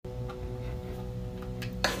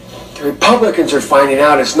the Republicans are finding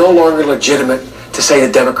out it's no longer legitimate to say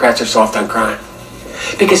the Democrats are soft on crime.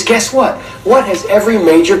 Because guess what? What has every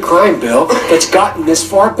major crime bill that's gotten this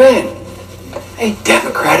far been? A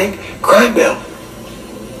Democratic crime bill.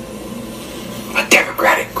 A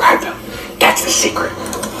Democratic crime bill. That's the secret.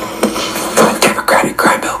 A Democratic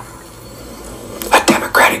crime bill. A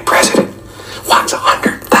Democratic president wants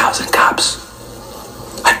 100,000 cops.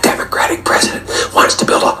 A Democratic president wants to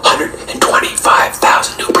build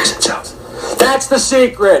 125,000 new prison cells. That's the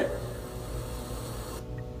secret.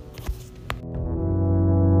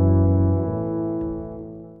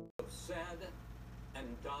 Said and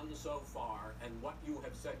done so far, and what you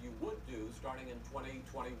have said you would do starting in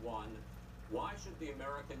 2021, why should the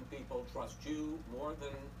American people trust you more than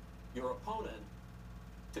your opponent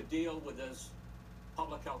to deal with this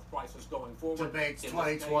public health crisis going forward? Debates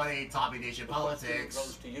 2020, Tommy Nation Politics.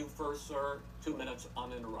 Goes to you first, sir. 2 minutes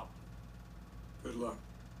uninterrupted. Good luck.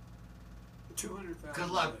 200,000.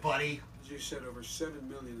 Good luck, buddy. As you said, over 7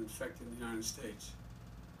 million infected in the United States.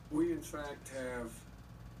 We, in fact, have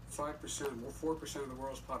 5%, 4% of the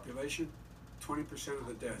world's population, 20% of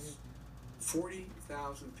the deaths.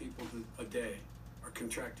 40,000 people a day are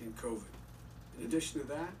contracting COVID. In addition to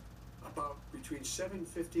that, about between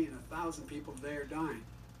 750 and 1,000 people a day are dying.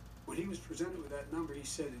 When he was presented with that number, he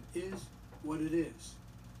said, it is what it is.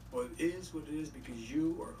 Well, it is what it is because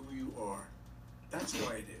you are who you are. That's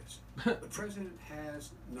why it is. The president has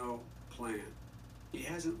no plan. He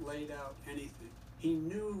hasn't laid out anything. He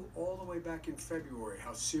knew all the way back in February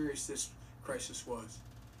how serious this crisis was.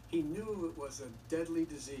 He knew it was a deadly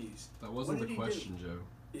disease. That wasn't the question, Joe.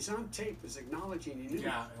 He's on tape, is acknowledging he knew.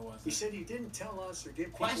 Yeah, it was. He said he didn't tell us or give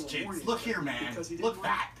people a warning. Look here, man. Because he didn't Look want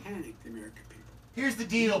back. to panic the American people. Here's the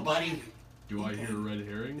deal, buddy. Do I hear a red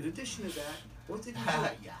herring? In addition to that, what did he do?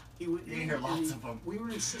 Yeah. He went You hear lots of them. We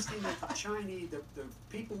were insisting that the Chinese, the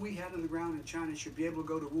people we had on the ground in China should be able to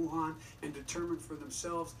go to Wuhan and determine for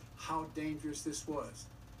themselves how dangerous this was.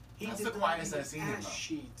 He That's did the not quietest even I've seen him, ask though.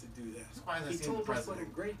 Xi to do that. That's the quietest I've He seen the told us what a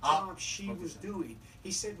president. great Oh, job Xi was doing.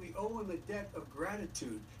 He said we owe him a debt of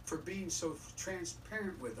gratitude for being so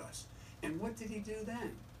transparent with us. And what did he do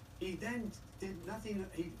then? He then did nothing.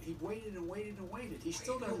 He waited and waited and waited. He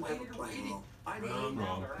still doesn't have a plan. I laid out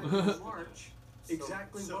in March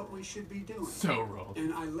exactly what we should be doing. So wrong.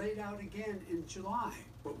 And I laid out again in July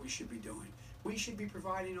what we should be doing. We should be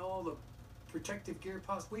providing all the protective gear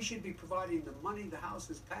possible. We should be providing the money the House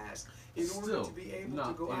has passed in order to be able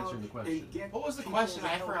to go out and get. What was the people question? the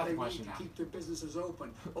I help forgot the they question need now. to keep their businesses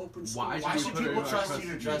open. Open Why schools. Why should put it people in trust our you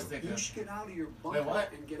to address the You should get out of your bunker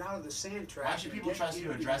what? and get out of the sand trap. Why should people trust you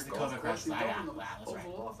to address the COVID crisis? And I go got in the wow, that's right.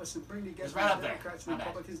 Oval Office and bring together It's right up the there. Democrats My and bad.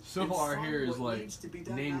 Republicans. So and far fund here is what like needs to be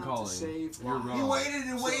done name now to calling. save You're lives. wrong. You waited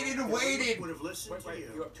and waited and waited. Would have listened to you.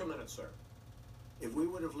 You have 2 minutes, sir. If we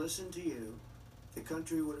would have listened to you, the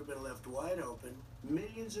country would have been left wide open.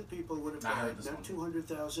 Millions of people would have I heard died. this Not one.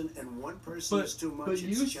 200,000, and one person is too much. but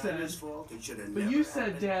you It's China's said- fault. It should have but never you said,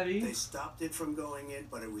 happened. Daddy. They stopped it from going in,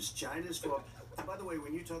 but it was China's fault. And by the way,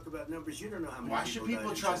 when you talk about numbers, you don't know how many Why people should people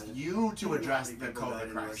died in trust China. you You to don't know how address many the people died COVID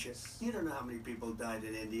in Russia. crisis? You don't know how many people died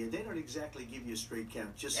in India. They don't exactly give you a straight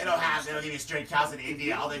count. Just They don't give you straight counts in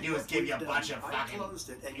India. All they do is give you a bunch of I fucking closed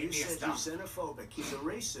it, and you India said stuff. he's xenophobic. He's a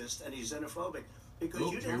racist, and he's xenophobic. Because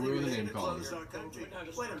Oop, you here didn't we think were we the should name have calling. closed our country.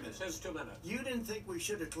 Wait a minute. It says 2 minutes. You didn't think we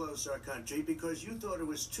should have closed our country because you thought it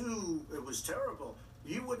was terrible.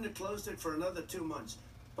 You wouldn't have closed it for another 2 months.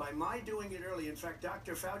 By my doing it early, in fact,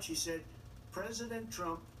 Dr. Fauci said President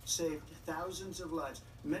Trump saved thousands of lives.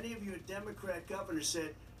 Many of you Democrat governors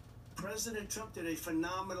said President Trump did a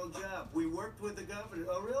phenomenal job. We worked with the governor.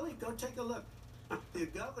 Oh, really? Go take a look. The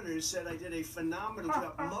governors said I did a phenomenal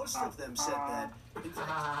job. Most of them said that. In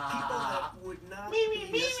fact, people that would not be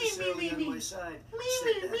necessarily on my side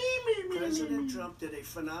said that. President Trump did a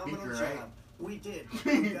phenomenal job. We did.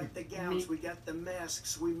 We got the gowns, we got the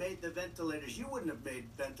masks, we made the ventilators. You wouldn't have made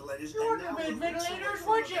ventilators. You wouldn't have made ventilators,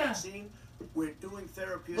 would you? We're doing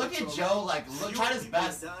therapeutics. Look at Joe, like, trying his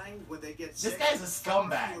best. This guy's a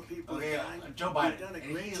scumbag. Okay, Joe Biden,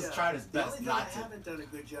 and he has tried his best not to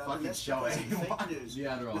fucking show anyone. The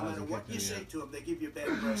Adderall no matter hasn't what kicked you in say yet. to him, they give you bad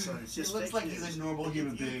press on it. It's He just looks fake like he's news. a normal They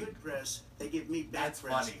human give you being. good press, they give me bad That's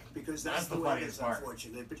press. funny. Because That's that's the the way it funniest is, part.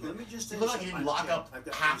 unfortunately. But let me just He say looked like something. he'd lock up I've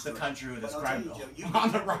got half things the to it. country with his But I'll crime tell bill. you, Joe, you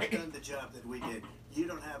On the could right. have done the job that we did. You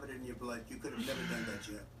don't have it in your blood. You could have never done that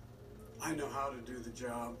job. I know how to do the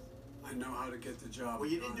job. I know how to get the job Well,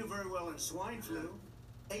 you didn't done. do very well in swine flu.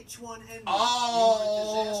 H1N1.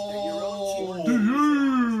 Oh. You were a disaster.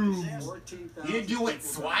 Your own chief. flu. You didn't do it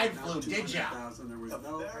swine flu, did ya? There was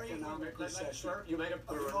no economic recession. Sir, you made a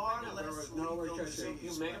point. There was no recession.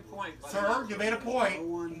 You made a point. Sir, you made a point.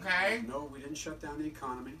 Okay. No, we didn't shut down the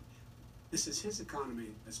economy. This is his economy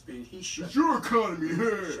that's being It's your economy.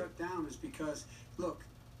 shut down is because, look,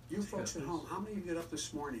 you folks at home, how many of you get up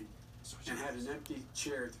this morning and had an empty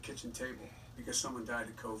chair at the kitchen table because someone died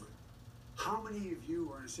of COVID? How many of you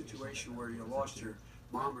were in a situation where you lost your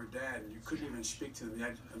mom or dad and you couldn't even speak to them? You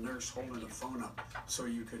had a nurse holding the phone up so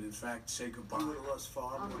you could, in fact, say goodbye. You would have lost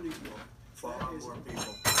far more people. Far more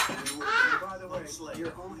people. And by the way,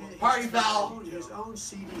 your own, his own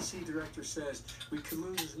CDC director says we could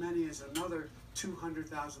lose as many as another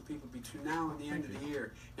 200,000 people between now and the end of the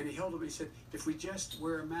year. And he held up, he said, if we just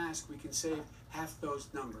wear a mask, we can save half those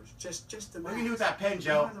numbers. Just the mask. What do you do with that pen,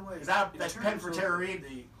 Joe? By the way, Is that pen for Tara Reid?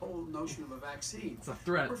 The whole notion of a vaccine. It's a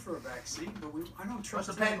threat. I prefer a vaccine, but I don't trust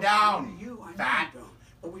Put the pen down, you. I know fat. you don't.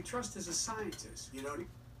 But we trust as a scientist. You know.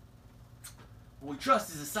 We trust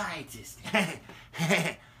as a scientist.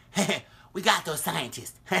 We got those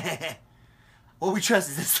scientists. Well, we trust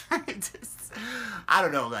as a scientist. I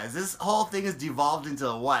don't know, guys. This whole thing has devolved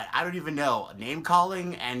into what? I don't even know. Name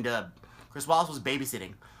calling, and Chris Wallace was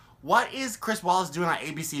babysitting. What is Chris Wallace doing on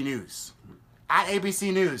ABC News? At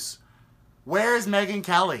ABC News. Where is Megyn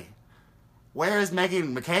Kelly? Where is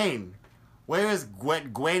Meghan McCain? Where is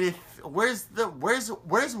Gwyneth? Where's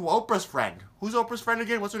Oprah's friend? Who's Oprah's friend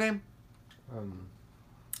again? What's her name? You know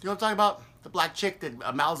what I'm talking about? The black chick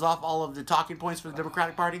that mouths off all of the talking points for the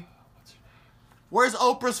Democratic Party? Where's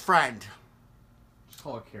Oprah's friend? Just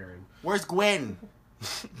call her Karen. Where's Gwen?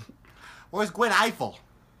 Where's Gwen Eiffel?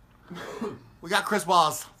 We got Chris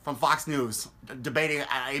Wallace from Fox News debating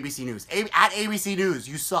at ABC News. At ABC News,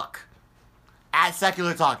 you suck. At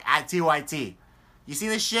Secular Talk, at TYT. You see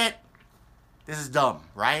this shit? This is dumb,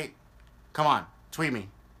 right? Come on, tweet me.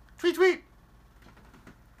 Tweet.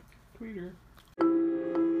 Tweeter.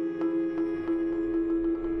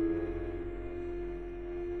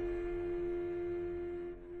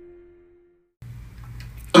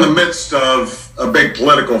 In the midst of a big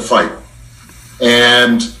political fight,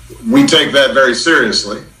 and we take that very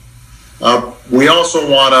seriously. We also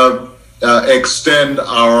want to extend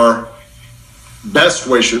our best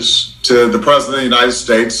wishes to the President of the United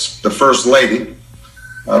States, the First Lady.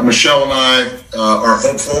 Michelle and I are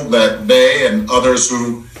hopeful that they and others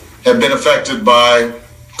who have been affected by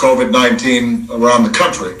COVID-19 around the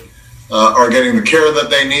country are getting the care that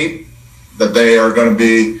they need, that they are going to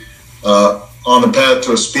be on the path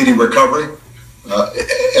to a speedy recovery.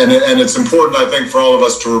 And it's important, I think, for all of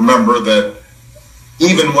us to remember that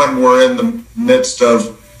even when we're in the midst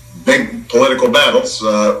of big political battles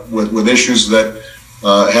with issues that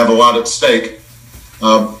have a lot at stake,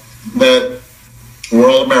 that we're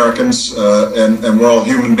all Americans and we're all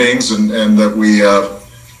human beings, and that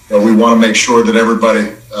we want to make sure that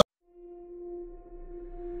everybody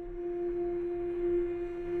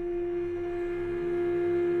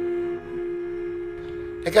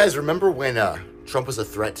Hey guys, remember when Trump was a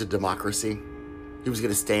threat to democracy? He was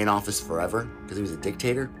going to stay in office forever because he was a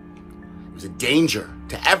dictator? He was a danger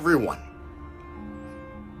to everyone.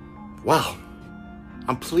 Well,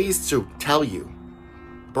 I'm pleased to tell you,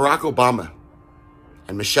 Barack Obama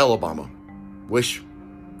and Michelle Obama wish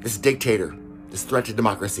this dictator, this threat to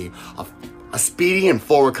democracy, a speedy and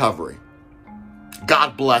full recovery.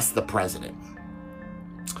 God bless the president.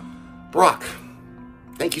 Barack,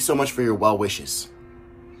 thank you so much for your well wishes.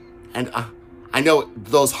 And I know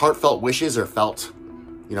those heartfelt wishes are felt,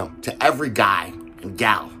 to every guy and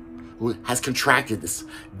gal who has contracted this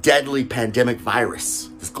deadly pandemic virus,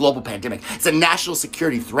 this global pandemic. It's a national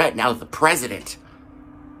security threat now that the president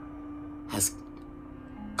has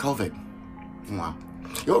COVID. Wow.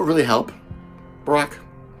 You know what would really help, Barack?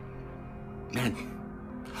 Man,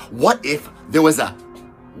 what if there was a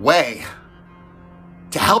way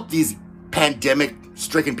to help these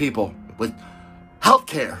pandemic-stricken people with health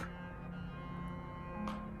care?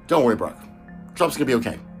 Don't worry, Barack. Trump's gonna be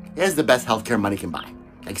okay. He has the best healthcare money can buy,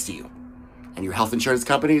 thanks to you. And your health insurance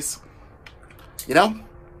companies, he's got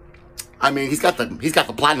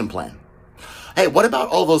the platinum plan. Hey, what about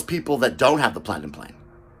all those people that don't have the platinum plan?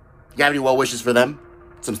 You have any well wishes for them?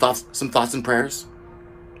 Some thoughts and prayers?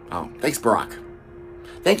 Oh, thanks, Barack.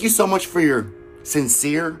 Thank you so much for your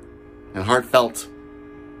sincere and heartfelt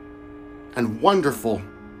and wonderful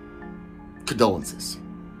condolences.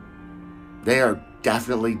 They are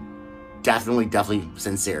definitely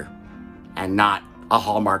sincere and not a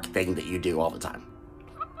Hallmark thing that you do all the time.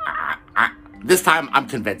 This time, I'm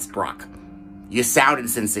convinced, Barack. You sounded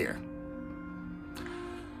sincere.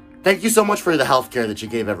 Thank you so much for the health care that you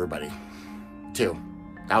gave everybody, too.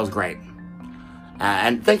 That was great.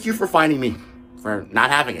 And thank you for finding me, for not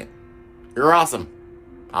having it. You're awesome.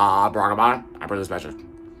 Barack Obama, I put this message.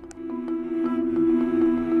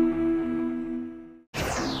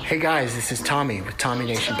 Hey guys, this is Tommy with Tommy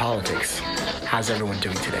Nation Politics. How's everyone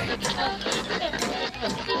doing today?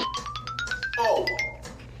 Oh,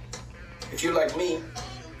 if you're like me,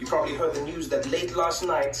 you probably heard the news that late last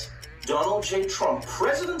night, Donald J. Trump,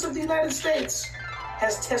 President of the United States,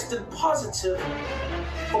 has tested positive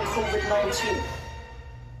for COVID-19.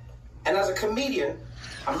 And as a comedian,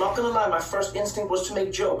 I'm not gonna lie, my first instinct was to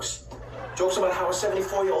make jokes. Jokes about how a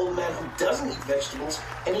 74-year-old man who doesn't eat vegetables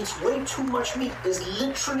and eats way too much meat is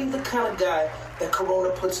literally the kind of guy that Corona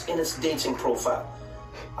puts in its dating profile.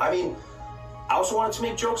 I mean, I also wanted to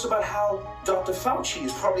make jokes about how Dr. Fauci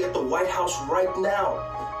is probably at the White House right now,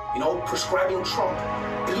 prescribing Trump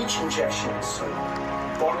bleach injections and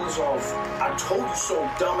bottles of "I told you so,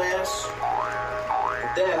 dumbass."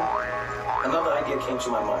 But then, another idea came to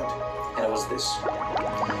my mind, and it was this.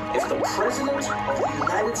 If the President of the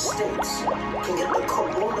United States can get the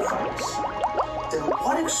coronavirus, then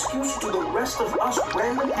what excuse do the rest of us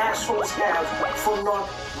random assholes have for not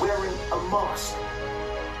wearing a mask?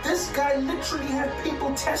 This guy literally had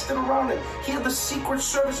people tested around him. He had the Secret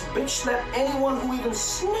Service bitch slap anyone who even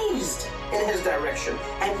sneezed in his direction.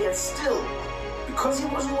 And yet still, because he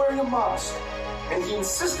wasn't wearing a mask, and he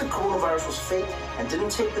insisted coronavirus was fake and didn't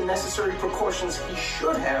take the necessary precautions he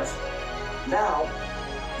should have, now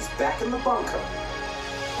he's back in the bunker,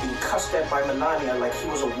 being cussed at by Melania like he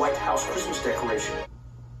was a White House Christmas decoration.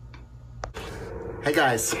 Hey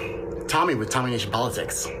guys, Tommy with Tommy Nation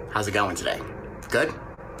Politics. How's it going today? Good?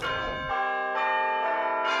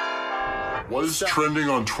 What is trending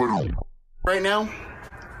on Twitter right now?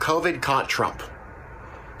 COVID caught Trump.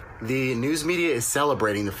 The news media is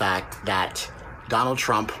celebrating the fact that Donald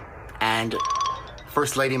Trump and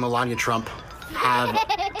First Lady Melania Trump have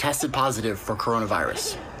tested positive for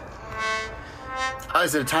coronavirus.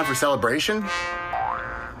 Is it a time for celebration?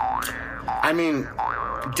 I mean,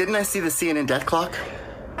 didn't I see the CNN death clock?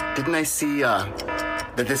 Didn't I see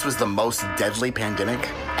that this was the most deadly pandemic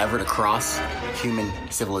ever to cross human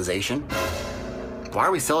civilization? Why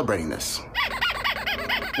are we celebrating this?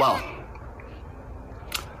 Well,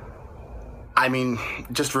 I mean,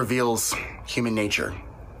 it just reveals human nature.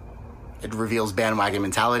 It reveals bandwagon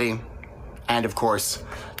mentality, and of course,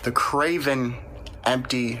 the craven,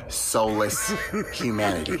 empty, soulless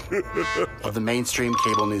humanity of the mainstream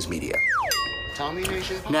cable news media. Tommy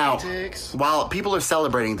Nation Now, Politics. while people are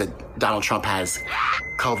celebrating that Donald Trump has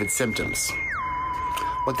COVID symptoms,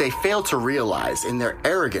 what they fail to realize in their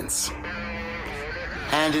arrogance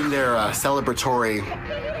and in their celebratory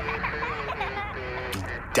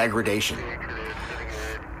degradation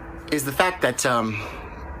is the fact that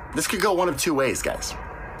this could go one of two ways, guys.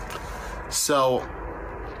 So,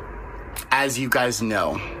 as you guys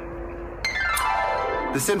know,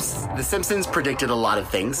 The Simpsons predicted a lot of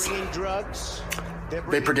things.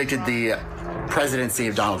 They predicted the presidency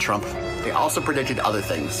of Donald Trump. They also predicted other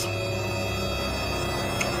things.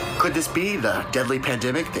 Could this be the deadly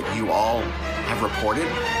pandemic that you all have reported,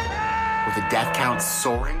 with the death count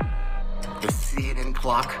soaring, the CNN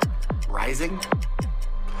clock rising?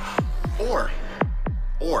 Or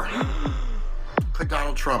could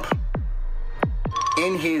Donald Trump,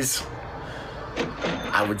 in his,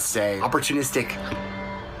 I would say, opportunistic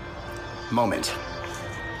moment,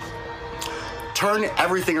 turn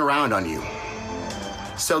everything around on you?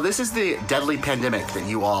 So this is the deadly pandemic that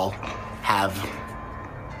you all have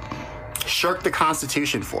shirked the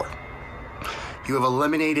Constitution for. You have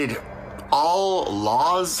eliminated all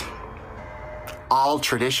laws, all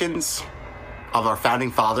traditions of our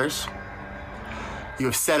founding fathers. You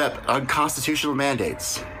have set up unconstitutional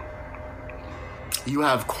mandates. You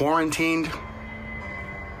have quarantined.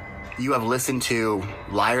 You have listened to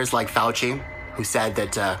liars like Fauci, who said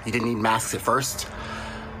that he didn't need masks at first,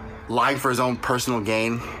 lying for his own personal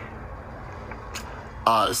gain.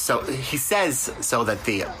 So he says so that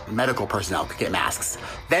the medical personnel could get masks.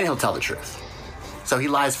 Then he'll tell the truth. So he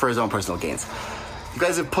lies for his own personal gains. You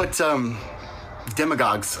guys have put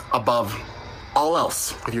demagogues above all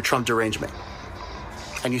else with your Trump derangement.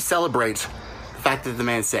 And you celebrate the fact that the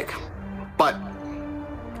man's sick. But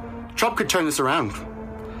Trump could turn this around.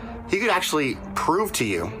 He could actually prove to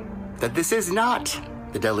you that this is not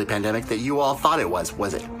the deadly pandemic that you all thought it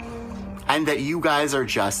was it? And that you guys are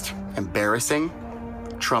just embarrassing,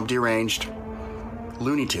 Trump deranged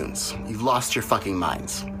Looney Tunes. You've lost your fucking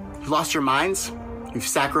minds. You've lost your minds. You've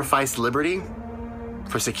sacrificed liberty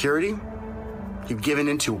for security. You've given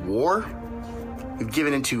into war. You've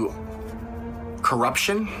given into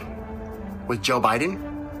corruption with Joe Biden.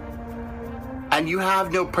 And you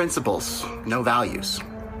have no principles, no values.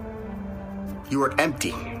 You are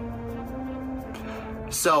empty.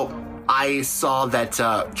 So I saw that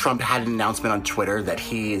Trump had an announcement on Twitter that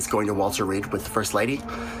he is going to Walter Reed with the First Lady.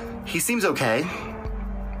 He seems okay.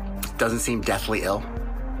 Doesn't seem deathly ill.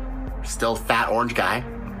 Still fat orange guy.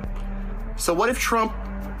 So what if Trump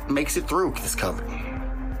makes it through this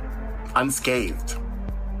COVID unscathed,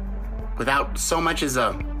 without so much as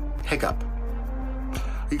a hiccup?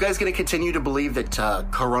 Are you guys going to continue to believe that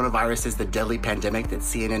coronavirus is the deadly pandemic that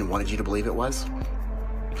CNN wanted you to believe it was?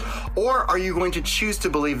 Or are you going to choose to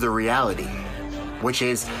believe the reality, which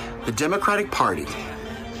is the Democratic Party,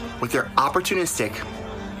 with their opportunistic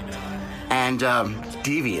and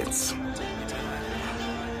deviance,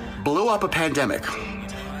 blew up a pandemic?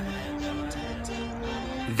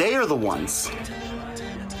 They are the ones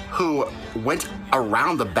who went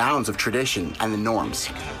around the bounds of tradition and the norms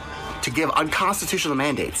to give unconstitutional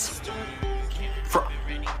mandates for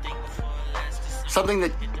something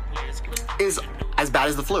that is as bad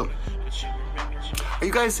as the flu. Do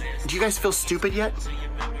you guys feel stupid yet?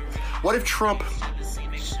 What if Trump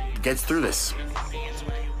gets through this?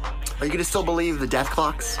 Are you going to still believe the death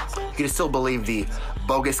clocks? Are you going to still believe the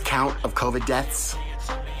bogus count of COVID deaths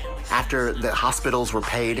after the hospitals were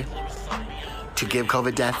paid to give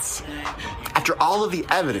COVID deaths? After all of the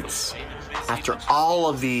evidence, after all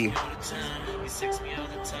of the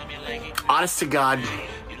honest to God,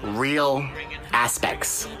 real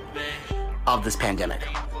aspects of this pandemic,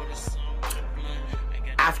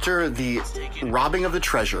 after the robbing of the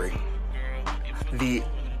Treasury, the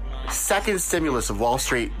second stimulus of Wall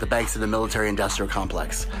Street, the banks, and the military-industrial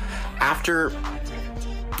complex, after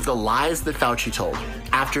the lies that Fauci told,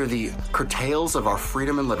 after the curtails of our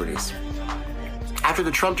freedom and liberties, after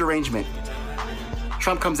the Trump derangement,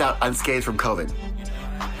 Trump comes out unscathed from COVID.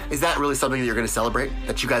 Is that really something that you're going to celebrate?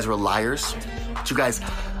 That you guys were liars? That you guys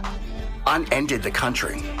unended the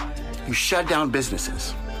country? You shut down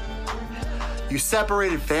businesses? You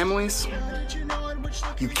separated families?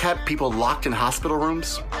 You kept people locked in hospital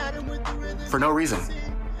rooms for no reason?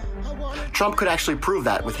 Trump could actually prove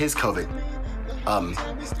that with his COVID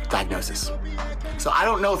diagnosis. So I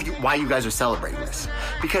don't know why you guys are celebrating this.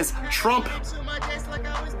 Because Trump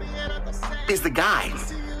is the guy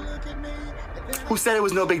who said it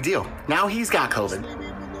was no big deal. Now he's got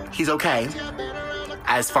COVID. He's okay,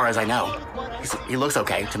 as far as I know. He looks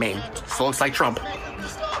okay to me. Still looks like Trump.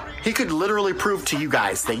 He could literally prove to you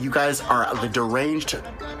guys that you guys are the deranged,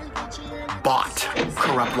 bought,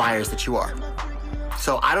 corrupt liars that you are.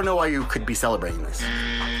 So I don't know why you could be celebrating this.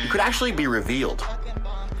 You could actually be revealed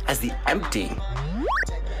as the empty,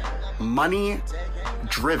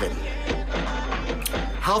 money-driven,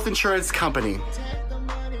 health insurance company,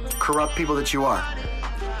 corrupt people that you are.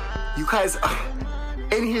 You guys,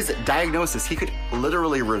 in his diagnosis, he could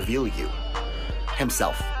literally reveal you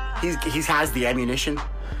himself. He has the ammunition,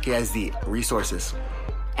 he has the resources,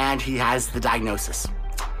 and he has the diagnosis.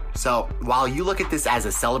 So while you look at this as a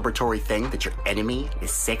celebratory thing that your enemy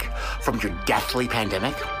is sick from your deathly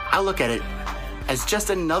pandemic, I look at it as just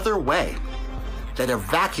another way that a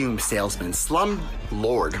vacuum salesman, slum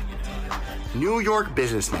lord, New York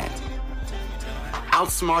businessman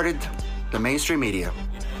outsmarted the mainstream media,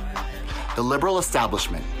 the liberal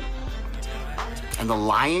establishment, and the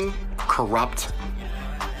lying, corrupt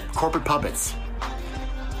corporate puppets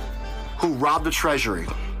who rob the Treasury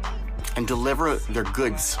and deliver their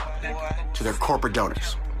goods to their corporate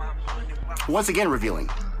donors. Once again, revealing.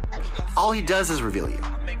 All he does is reveal you.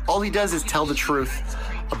 All he does is tell the truth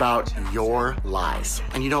about your lies,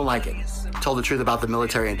 and you don't like it. Told the truth about the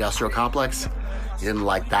military-industrial complex. You didn't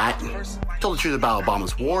like that. Told the truth about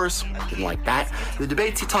Obama's wars. Didn't like that. In the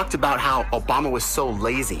debates, he talked about how Obama was so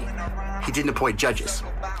lazy, he didn't appoint judges.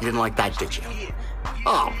 You didn't like that, did you?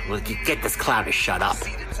 Oh, well, you get this clown to shut up.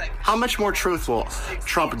 How much more truth will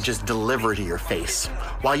Trump just deliver to your face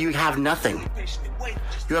while you have nothing?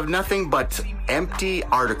 You have nothing but empty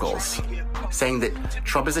articles saying that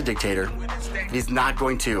Trump is a dictator, that he's not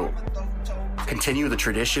going to continue the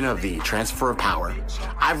tradition of the transfer of power.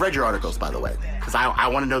 I've read your articles, by the way, because I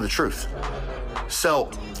want to know the truth. So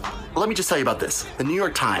let me just tell you about this. The New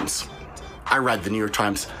York Times, I read the New York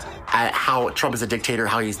Times, how Trump is a dictator,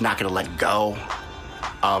 how he's not going to let go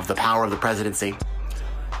of the power of the presidency.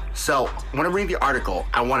 So when I read the article,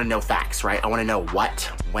 I want to know facts, right? I want to know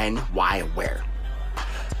what, when, why, and where.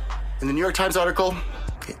 In the New York Times article,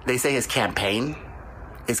 they say his campaign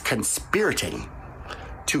is conspirating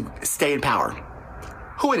to stay in power.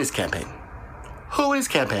 Who in his campaign? Who in his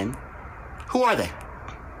campaign? Who are they?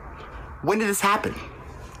 When did this happen?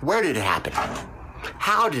 Where did it happen?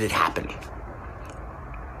 How did it happen?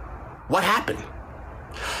 What happened?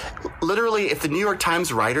 Literally, if the New York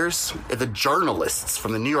Times writers, if the journalists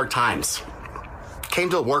from the New York Times came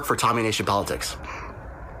to work for Tommy Nation Politics,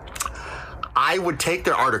 I would take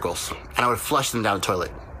their articles and I would flush them down the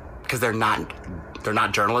toilet, because they're not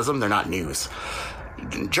journalism, they're not news.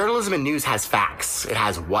 Journalism and news has facts. It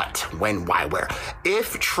has what, when, why, where.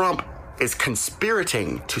 If Trump is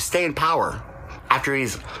conspirating to stay in power after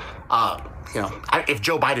he's, if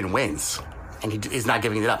Joe Biden wins and he's not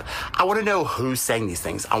giving it up, I want to know who's saying these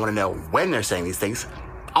things. I want to know when they're saying these things.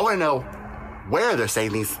 I want to know where they're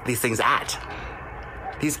saying these things at.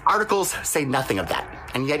 These articles say nothing of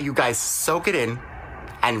that, and yet you guys soak it in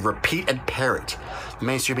and repeat and parrot the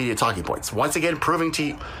mainstream media talking points. Once again, proving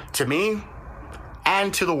to me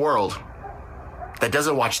and to the world that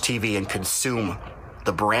doesn't watch TV and consume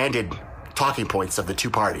the branded talking points of the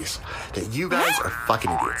two parties that you guys are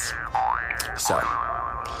fucking idiots. So,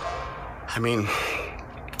 I mean,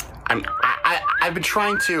 I've been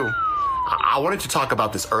trying to. I wanted to talk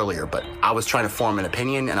about this earlier, but I was trying to form an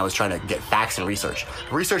opinion and I was trying to get facts and research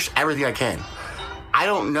everything I can. I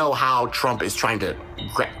don't know how Trump is trying to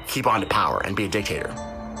keep on to power and be a dictator.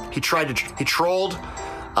 He trolled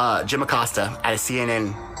Jim Acosta at a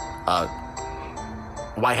CNN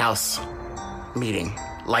White House meeting,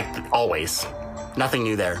 like always. Nothing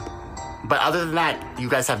new there. But other than that, you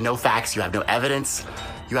guys have no facts, you have no evidence,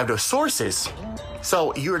 you have no sources.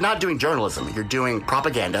 So you're not doing journalism, you're doing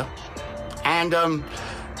propaganda. And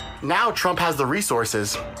now Trump has the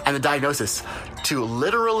resources and the diagnosis to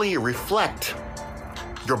literally reflect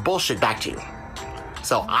your bullshit back to you.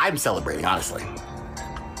 So I'm celebrating, honestly.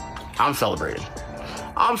 I'm celebrating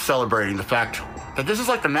the fact that this is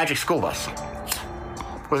like the magic school bus.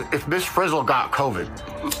 If Miss Frizzle got COVID,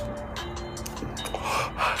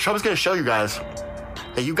 Trump's gonna show you guys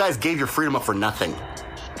that you guys gave your freedom up for nothing.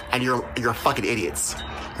 And you're fucking idiots.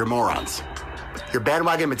 You're morons. Your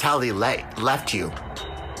bandwagon mentality left you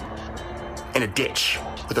in a ditch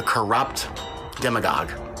with a corrupt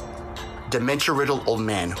demagogue, dementia-riddled old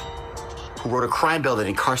man who wrote a crime bill that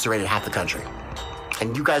incarcerated half the country.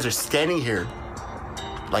 And you guys are standing here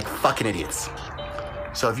like fucking idiots.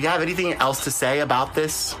 So if you have anything else to say about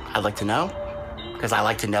this, I'd like to know, because I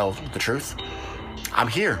like to know the truth. I'm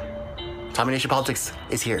here. Tommy Nation Politics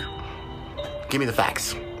is here. Give me the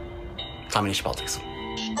facts. Tommy Nation Politics.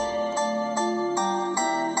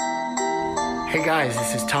 Hey guys,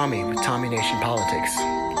 this is Tommy with Tommy Nation Politics.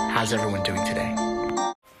 How's everyone doing today?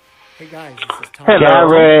 Hey guys, this is Tommy.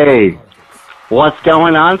 Gary, what's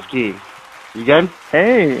going on, Ski? You good?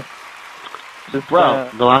 Hey. Just, bro,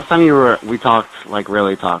 the last time we talked, like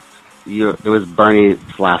really talked, it was Bernie's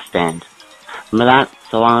last stand. Remember that?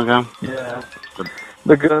 So long ago? Yeah.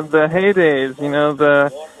 The heydays,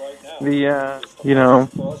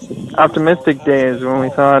 the optimistic days when we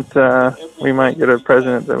thought we might get a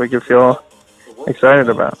president that we could feel excited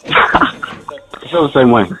about. I feel the same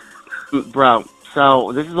way. Bro,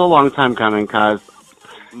 so this is a long time coming because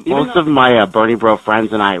most of my Bernie bro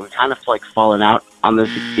friends and I, we kind of like fallen out on this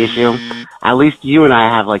issue. At least you and I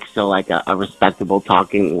have like still like a respectable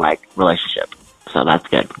talking like relationship. So that's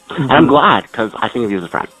good. Mm-hmm. And I'm glad because I think of you as a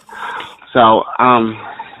friend. So,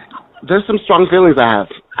 there's some strong feelings I have,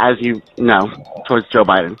 as you know, towards Joe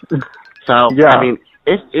Biden. So, yeah. I mean,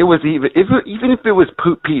 if it was even if it was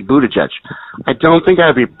Pete Buttigieg, I don't think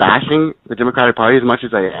I'd be bashing the Democratic Party as much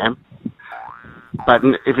as I am. But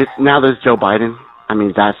if it's now there's Joe Biden, I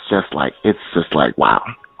mean, it's just like, wow.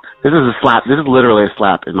 This is a slap. This is literally a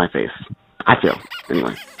slap in my face. I feel,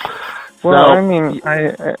 anyway. Well, so, I mean,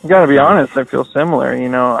 I gotta be honest, I feel similar.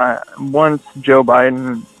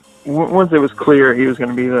 Once it was clear he was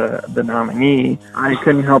going to be the nominee, I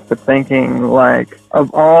couldn't help but thinking, like,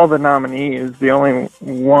 of all the nominees, the only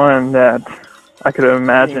one that I could have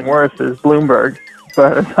imagined worse is Bloomberg.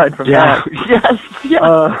 But aside from that... Yes.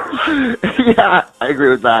 Yeah, I agree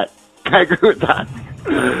with that.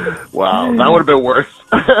 Wow, that would have been worse.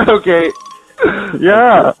 Okay.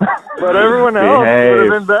 Yeah, but everyone else would have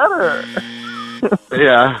been better.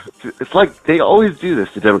 Yeah, it's like they always do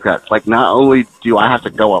this to Democrats. Like, not only do I have to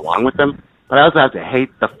go along with them, but I also have to hate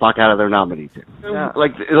the fuck out of their nominee too. Yeah.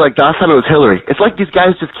 Like last time it was Hillary. It's like these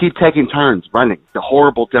guys just keep taking turns running. The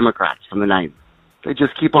horrible Democrats from the 90s. They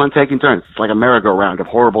just keep on taking turns. It's like a merry-go-round of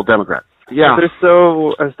horrible Democrats. Yeah. They're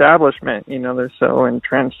so establishment, they're so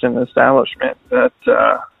entrenched in the establishment that,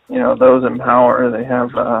 those in power, they have,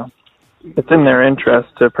 it's in their interest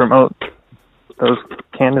to promote those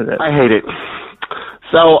candidates. I hate it.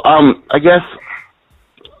 So, I guess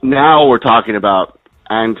now we're talking about,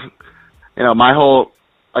 and, my whole,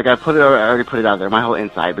 like I already put it out there, my whole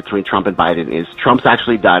insight between Trump and Biden is Trump's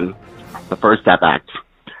actually done the First Step Act.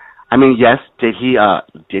 I mean, yes, did he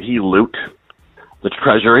loot the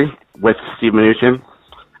Treasury with Steve Mnuchin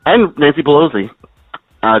and Nancy Pelosi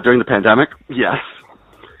during the pandemic? Yes.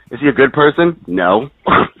 Is he a good person? No.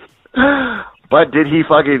 But did he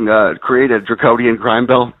fucking create a draconian crime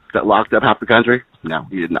bill that locked up half the country? No,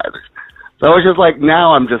 he didn't either. So it's just like,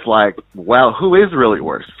 now I'm just like, well, who is really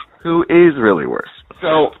worse? Who is really worse?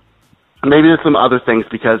 So maybe there's some other things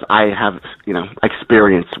because I have,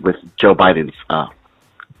 experience with Joe Biden's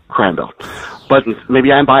crime bill. But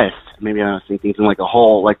maybe I'm biased. Maybe I'm seeing things in like a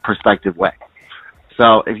whole perspective way.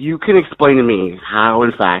 So if you can explain to me how,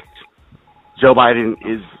 in fact, Joe Biden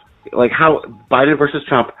is, how Biden versus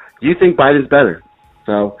Trump, do you think Biden's better?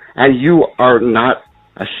 So, and you are not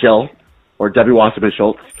a shill or Debbie Wasserman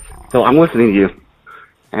Schultz, so I'm listening to you.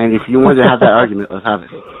 And if you want to have that argument, let's have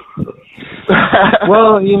it.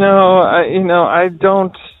 Well,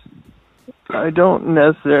 I don't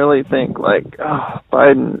necessarily think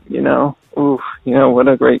Biden, what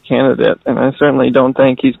a great candidate. And I certainly don't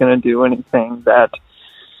think he's going to do anything that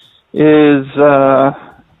is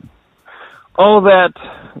all that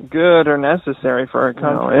good or necessary for our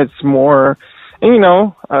country. It's more,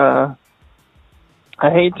 I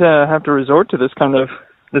hate to have to resort to this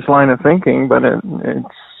line of thinking, but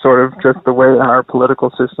it's sort of just the way our political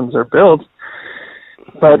systems are built.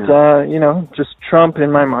 But, just Trump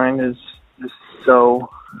in my mind is just so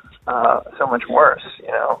much worse,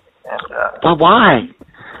 And, but why?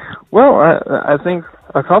 Well, I think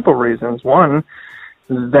a couple reasons. One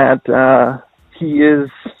is that he is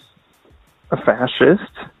a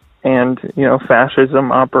fascist, and,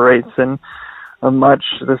 fascism operates in much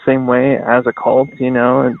the same way as a cult,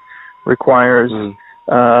 it requires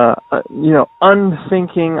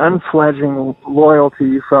unthinking, unfledging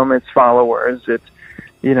loyalty from its followers. It,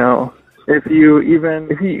 if you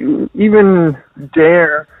even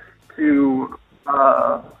dare to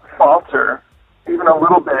falter even a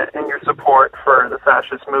little bit in your support for the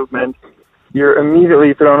fascist movement, you're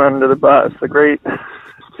immediately thrown under the bus. The great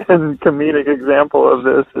and comedic example of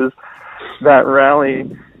this is that rally,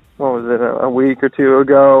 what was it, a week or two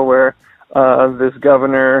ago, where this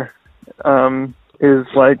governor is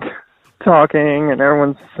talking and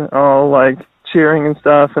everyone's all cheering and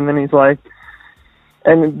stuff, and then he's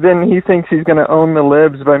and then he thinks he's going to own the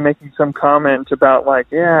libs by making some comment about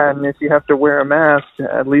and if you have to wear a mask,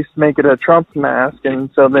 at least make it a Trump mask. And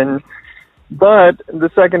so then, but the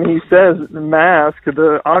second he says mask,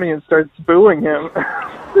 the audience starts booing him.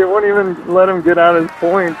 They won't even let him get out his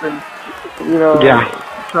point and,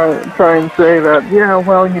 try and say that,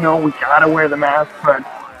 we got to wear the mask, but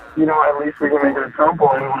at least we can make it a Trump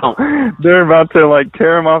one. They're about to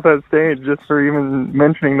tear him off that stage just for even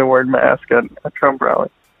mentioning the word mask at a Trump rally.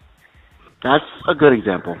 That's a good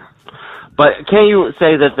example. But can you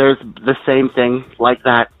say that there's the same thing like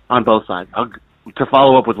that on both sides? To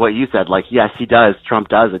follow up with what you said, yes, Trump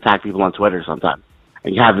does attack people on Twitter sometimes.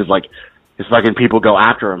 And you have his fucking people go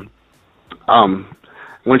after him.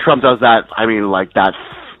 When Trump does that, I mean,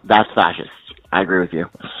 that's fascist. I agree with you.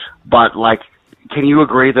 But, can you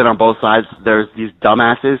agree that on both sides there's these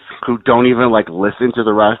dumbasses who don't even listen to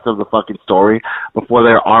the rest of the fucking story before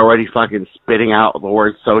they're already fucking spitting out the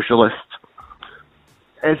word socialist?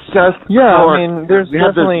 It's just there's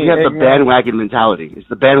definitely we have the bandwagon mentality. It's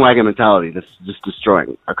the bandwagon mentality that's just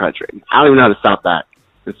destroying our country. I don't even know how to stop that.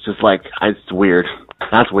 It's just it's weird.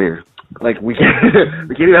 That's weird. We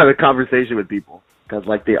can't even have a conversation with people because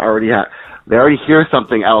they already hear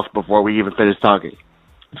something else before we even finish talking.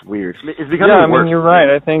 It's weird. It's becoming worse. You're right.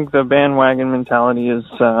 I think the bandwagon mentality is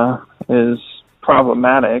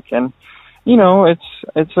problematic, and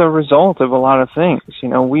it's a result of a lot of things.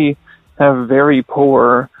 We have very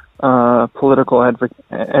poor political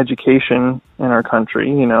education in our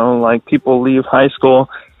country. People leave high school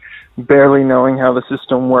barely knowing how the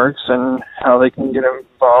system works and how they can get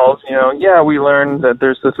involved. We learn that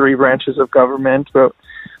there's the 3 branches of government, but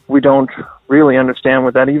we don't really understand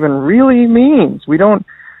what that even really means. We don't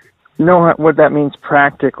know what that means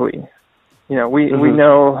practically. We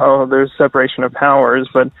know how there's separation of powers,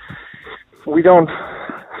 but we don't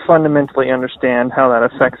fundamentally understand how that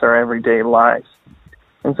affects our everyday lives.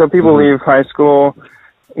 And so people leave high school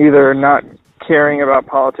either not caring about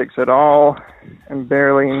politics at all and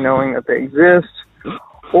barely knowing that they exist,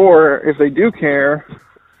 or if they do care,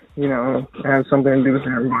 it has something to do with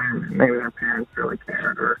their environment. Maybe their parents really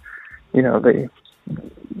cared, or they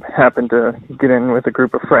happen to get in with a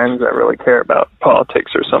group of friends that really care about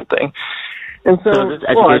politics or something. And so this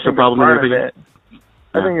educational problem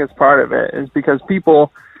I think it's part of it is because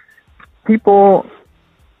people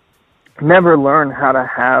never learn how to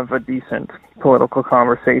have a decent political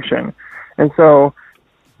conversation. And so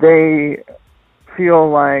they feel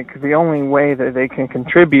like the only way that they can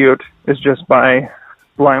contribute is just by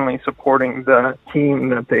blindly supporting the team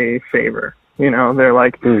that they favor. You know, they're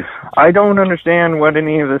like, I don't understand what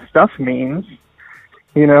any of this stuff means.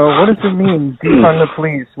 You know, what does it mean, defund the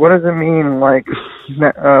police? What does it mean, like,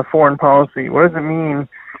 foreign policy? What does it mean,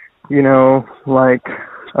 you know, like,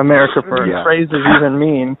 America first? Phrases even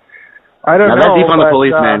mean. I don't know. That defund the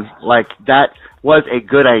police, man, like, that was a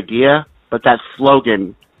good idea, but that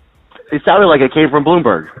slogan, it sounded like it came from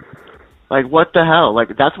Bloomberg. Like, what the hell?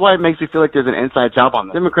 Like, that's why it makes me feel like there's an inside job on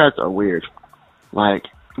this. Democrats are weird. Like,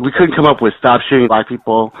 we couldn't come up with stop shooting black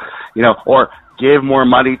people, you know, or give more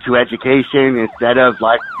money to education instead of,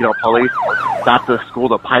 like, you know, police, stop the school,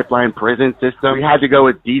 the pipeline prison system. We had to go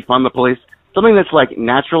with defund the police. Something that's, like,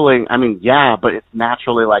 naturally, I mean, yeah, but it's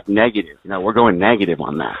naturally, like, negative. You know, we're going negative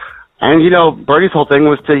on that. And, you know, Bernie's whole thing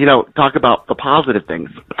was to, you know, talk about the positive things.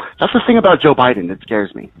 That's the thing about Joe Biden that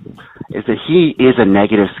scares me, is that he is a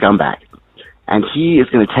negative scumbag. And he is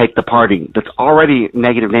going to take the party that's already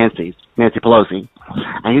negative Nancy Pelosi,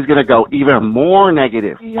 and he's going to go even more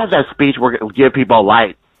negative. He has that speech where he'll give people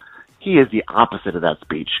light. He is the opposite of that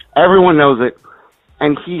speech. Everyone knows it,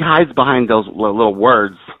 and he hides behind those little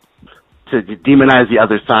words to demonize the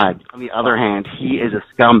other side. On the other hand, he is a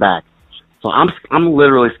scumbag. So I'm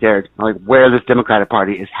literally scared, like, where this Democratic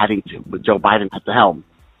Party is heading to with Joe Biden at the helm,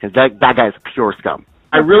 because that guy's pure scum.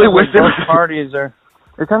 I really wish both parties are.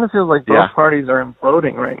 It kind of feels like both parties are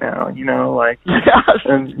imploding right now, you know, like,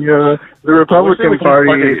 and, you know, the Republican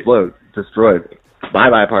Party explode, destroyed.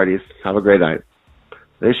 Bye-bye parties. Have a great night.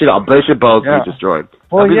 They should both be destroyed.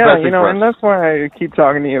 Well, yeah, you know, and that's why I keep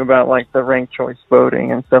talking to you about, like, the ranked choice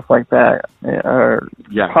voting and stuff like that, or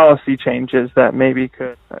policy changes that maybe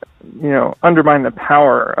could, you know, undermine the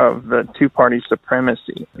power of the two-party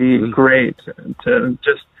supremacy. Be great to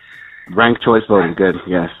just... Ranked choice voting, good,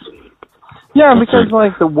 yes. Yeah, because,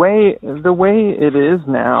 like, the way it is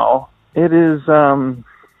now, it is in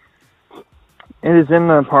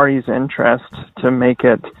the party's interest to make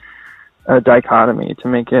it a dichotomy, to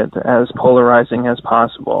make it as polarizing as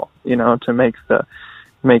possible, you know, to make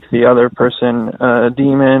the other person a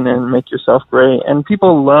demon and make yourself great. And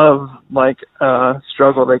people love, like,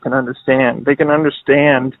 struggle they can understand. They can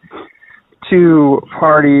understand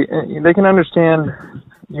they can understand,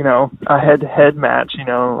 you know, a head-to-head match, you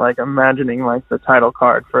know, like imagining, like, the title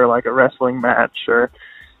card for, like, a wrestling match or,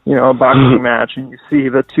 you know, a boxing match, and you see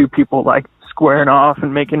the two people, like, squaring off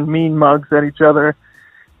and making mean mugs at each other.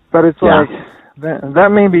 But it's like, that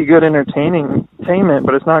may be good entertainment,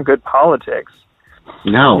 but it's not good politics.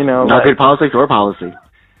 No, you know, not good politics or policy.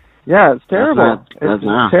 Yeah, it's terrible. It's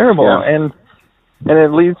terrible. Yeah. And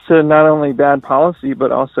it leads to not only bad policy,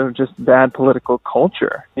 but also just bad political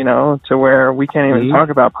culture, you know, to where we can't even talk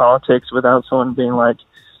about politics without someone being like,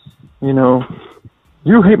 you know,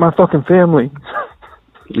 you hate my fucking family.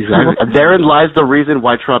 Exactly. And therein lies the reason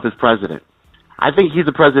why Trump is president. I think he's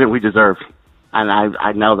the president we deserve. And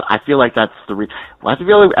I know that, I feel like that's the reason. Well, I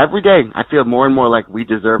feel like every day I feel more and more like we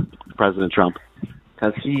deserve President Trump,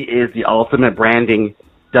 because he is the ultimate branding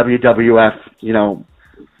WWF, you know,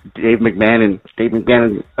 Dave McMahon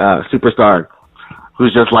superstar,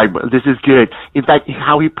 who's just like, this is good. In fact,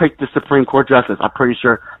 how he picked the Supreme Court justice, I'm pretty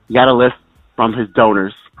sure he got a list from his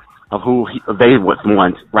donors of who they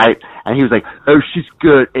want, right? And he was like, oh, she's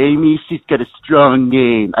good. Amy, she's got a strong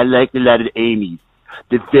name. I like a lot of Amy's.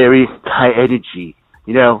 They're very high energy.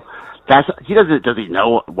 You know, does he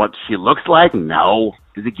know what she looks like? No.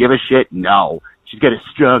 Does he give a shit? No. She's got a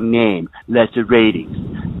strong name, lesser ratings,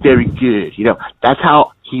 very good. You know, that's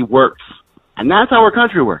how he works. And that's how our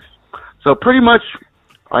country works. So pretty much,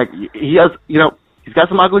 like, he has, you know, he's got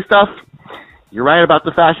some ugly stuff. You're right about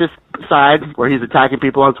the fascist side, where he's attacking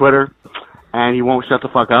people on Twitter, and he won't shut the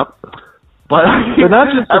fuck up. But not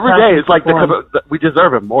just every day, it's like we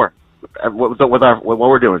deserve him more with what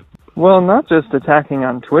we're doing. Well, not just attacking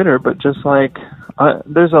on Twitter, but just like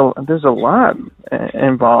there's a lot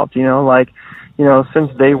involved. You know, like, you know, since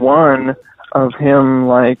day one of him,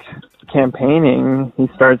 like, campaigning, he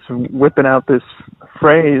starts whipping out this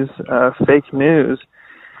phrase, fake news,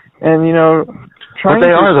 and, you know, trying but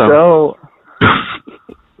they to are, show.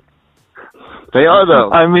 They are,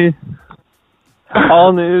 though. I mean,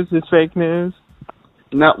 all news is fake news.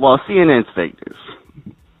 No, well, CNN's fake news.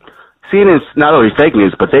 CNN's not only fake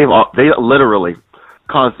news, but they literally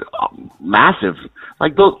caused massive.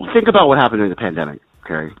 Like, think about what happened during the pandemic,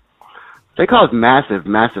 Carrie. They caused massive,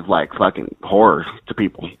 like, fucking horror to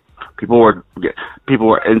people. People were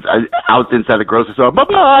out inside the grocery store.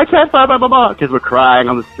 Mama, I can't find my mama. Kids were crying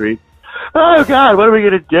on the street. Oh God, what are we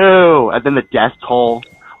gonna do? And then the death toll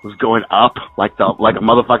was going up like a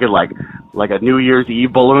motherfucking like a New Year's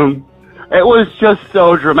Eve balloon. It was just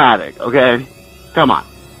so dramatic. Okay, come on.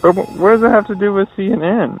 But what does it have to do with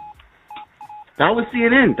CNN? That was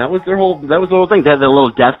CNN. That was the whole thing. They had their little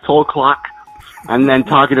death toll clock, and then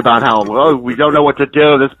talking about how, oh, we don't know what to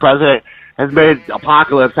do. This president has made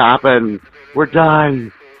apocalypse happen. We're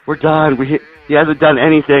done. He hasn't done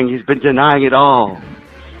anything. He's been denying it all.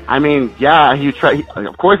 I mean, yeah,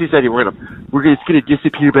 of course he said we're gonna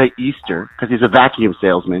disappear by Easter because he's a vacuum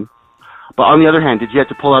salesman. But on the other hand, did you have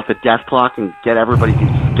to pull out the death clock and get everybody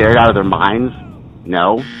scared out of their minds?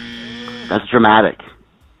 No. That's dramatic.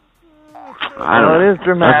 Well, it is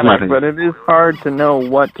dramatic, but it is hard to know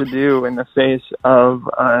what to do in the face of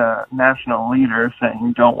a national leader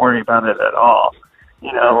saying, don't worry about it at all.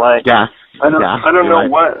 You know, like, yeah. I don't know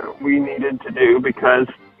what we needed to do because,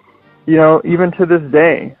 you know, even to this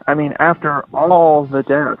day, I mean, after all the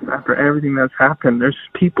deaths, after everything that's happened, there's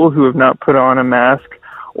people who have not put on a mask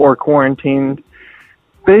or quarantined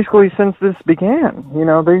basically since this began. You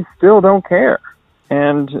know, they still don't care.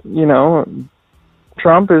 And, you know,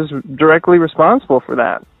 Trump is directly responsible for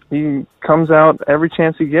that. He comes out every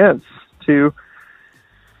chance he gets to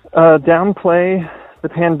downplay the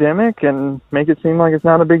pandemic and make it seem like it's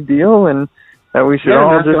not a big deal and that we should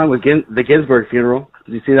all just... with the Ginsburg funeral.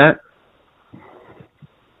 Did you see that?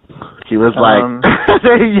 He was like,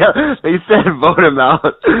 they said vote him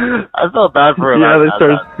out. I felt bad for him. Yeah, they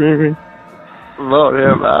started screaming. Vote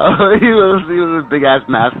him out. He was a big ass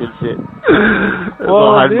mask and shit.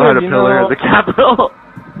 Well, hiding behind a pillar at the Capitol.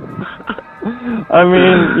 I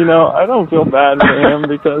mean, you know, I don't feel bad for him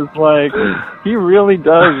because, like, he really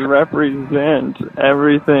does represent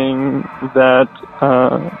everything that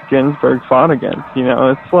Ginsburg fought against. You know,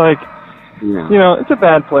 it's like, you know, it's a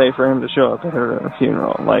bad play for him to show up at her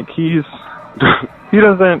funeral. Like, he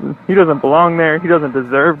doesn't belong there. He doesn't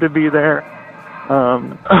deserve to be there.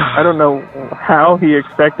 I don't know how he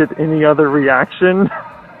expected any other reaction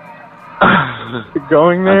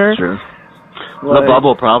going there. That's true. Like, the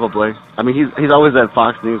bubble, probably. I mean, he's always at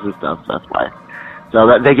Fox News and stuff. That's why. So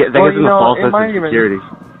that they get him the false sense of security.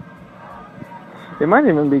 It might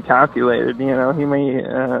even be calculated. You know, he may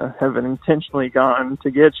have intentionally gone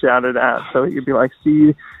to get shouted at, so he could be like,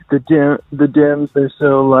 "See, the Dems, they're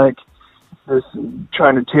so like."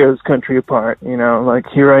 Trying to tear this country apart, you know, like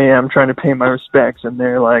here I am trying to pay my respects and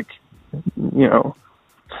they're like, you know,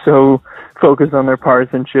 so focused on their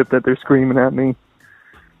partisanship that they're screaming at me.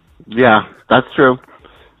 Yeah, that's true.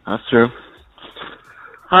 That's true.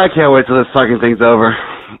 I can't wait till this fucking thing's over.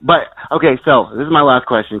 But, okay, so this is my last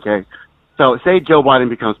question, okay? So say Joe Biden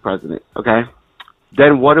becomes president, okay?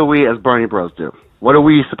 Then what do we as Bernie Bros do? What are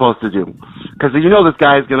we supposed to do? Because you know this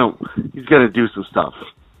guy is he's gonna do some stuff.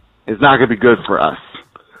 It's not going to be good for us.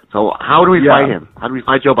 So how do we fight him? How do we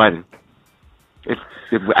fight Joe Biden? If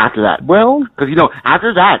after that? Well, because, you know,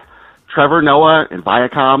 after that, Trevor Noah and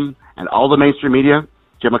Viacom and all the mainstream media,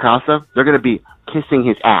 Jim Acosta, they're going to be kissing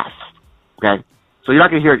his ass. Okay? So you're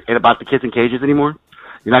not going to hear about the kissing cages anymore.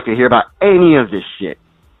 You're not going to hear about any of this shit.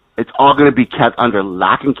 It's all going to be kept under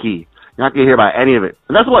lock and key. You're not going to hear about any of it.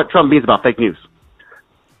 And that's what Trump means about fake news.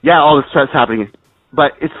 Yeah, all this stuff's happening.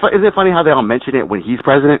 But isn't it funny how they all mention it when he's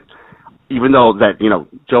president, even though that, you know,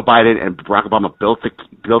 Joe Biden and Barack Obama built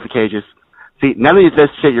the cages? See, none of this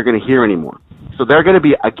shit you're going to hear anymore. So they're going to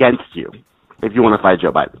be against you if you want to fight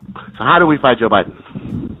Joe Biden. So how do we fight Joe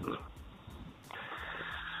Biden?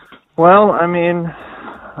 Well, I mean,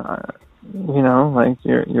 you know, like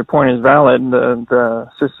your point is valid. The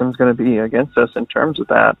system's going to be against us in terms of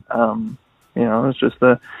that. You know, it's just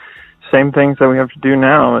the same things that we have to do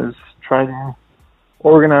now is try to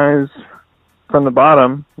organize from the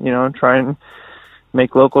bottom, you know, try and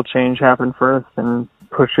make local change happen first and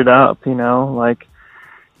push it up, you know, like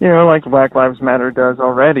Black Lives Matter does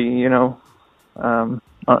already, you know,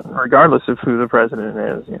 regardless of who the president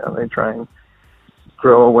is, you know, they try and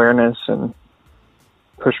grow awareness and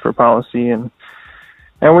push for policy and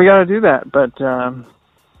we got to do that. But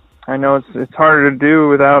I know it's harder to do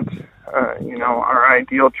without, you know, our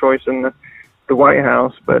ideal choice in the White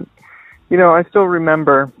House, but you know, I still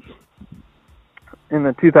remember in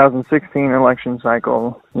the 2016 election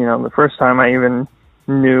cycle, you know, the first time I even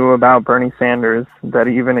knew about Bernie Sanders, that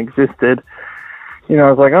he even existed, you know,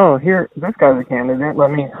 I was like, oh, here, this guy's a candidate.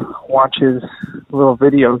 Let me watch his little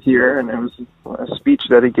video here. And it was a speech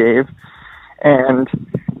that he gave. And,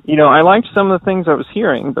 you know, I liked some of the things I was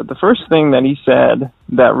hearing, but the first thing that he said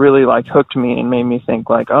that really, like, hooked me and made me think,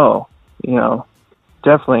 like, oh, you know,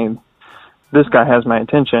 definitely this guy has my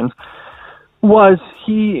attention, was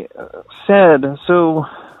he said so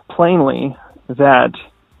plainly that,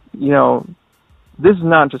 you know, this is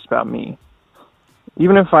not just about me.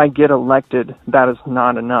 Even if I get elected, that is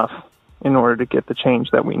not enough in order to get the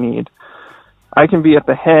change that we need. I can be at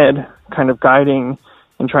the head, kind of guiding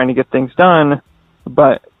and trying to get things done,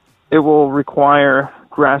 but it will require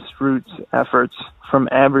grassroots efforts from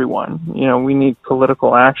everyone. You know, we need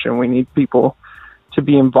political action. We need people to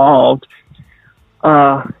be involved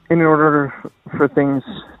in order for things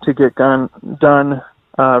to get done,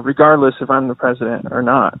 regardless if I'm the president or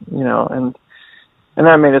not. You know, and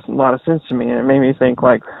that made a lot of sense to me, and it made me think,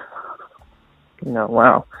 like, you know,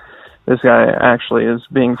 wow, this guy actually is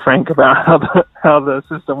being frank about how the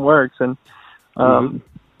system works. And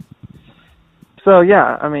so,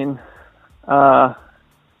 yeah, I mean,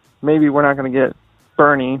 maybe we're not going to get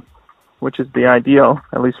Bernie, which is the ideal,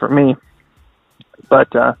 at least for me.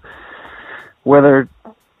 But whether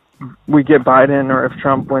we get Biden or if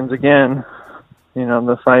Trump wins again, you know,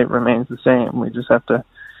 the fight remains the same. We just have to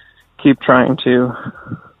keep trying to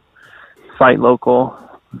fight local,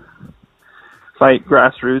 fight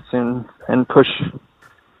grassroots, and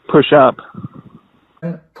push up.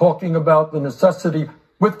 Talking about the necessity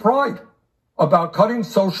with pride about cutting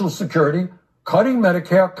Social Security, cutting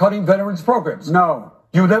Medicare, cutting veterans programs. No.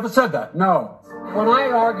 You never said that. No. When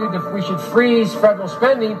I argued if we should freeze federal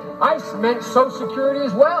spending, I meant Social Security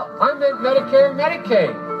as well. I meant Medicare and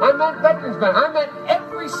Medicaid. I meant veterans benefits. I meant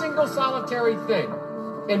every single solitary thing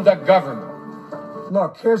in the government.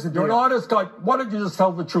 Look, here's the deal. You're an honest guy. Why don't you just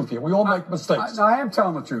tell the truth here? We all make mistakes. I am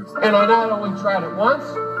telling the truth. And I not only tried it once,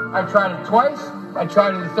 I tried it twice, I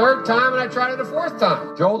tried it the third time, and I tried it the fourth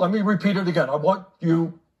time. Joe, let me repeat it again. I want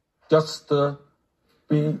you just to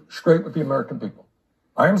be straight with the American people.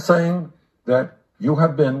 I am saying that you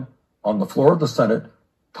have been on the floor of the Senate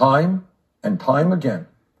time and time again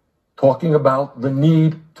talking about the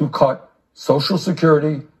need to cut Social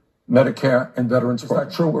Security, Medicare, and veterans. Is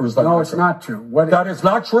that true, or is that no, not it's true? not true. That is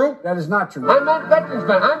not true? That is not true. I meant veterans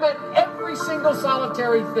benefits. I meant every single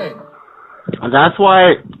solitary thing. That's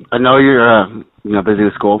why I know you're busy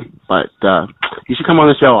with school, but you should come on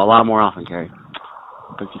the show a lot more often, Kerry.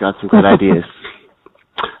 Because you got some good ideas.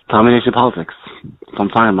 Domination politics. That's what I'm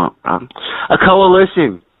talking about. A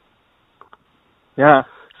coalition. Yeah.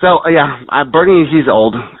 So, Bernie, he's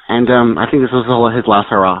old, and I think this was his last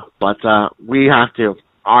hurrah. But we have to,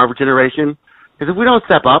 our generation, because if we don't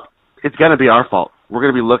step up, it's going to be our fault. We're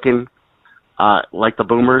going to be looking like the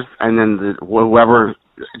boomers, and then whoever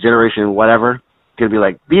generation, whatever, going to be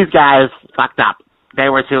like, these guys fucked up. They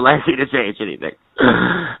were too lazy to change anything.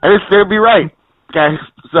 And it's going to be right. Okay,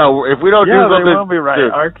 so if we don't do something... Yeah, they will be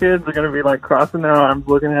right. Our kids are going to be, like, crossing their arms,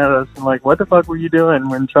 looking at us, and like, what the fuck were you doing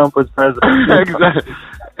when Trump was president?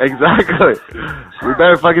 Exactly. We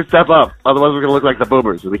better fucking step up. Otherwise, we're going to look like the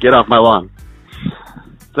boomers when we get off my lawn.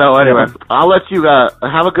 So, anyway, I'll let you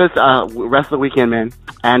have a good rest of the weekend, man.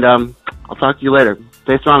 And I'll talk to you later.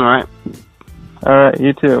 Stay strong, all right? All right,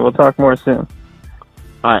 you too. We'll talk more soon.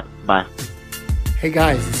 All right, bye. Hey,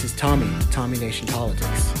 guys, this is Tommy Nation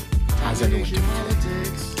Politics. How's everyone doing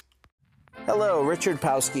today? Hello, Richard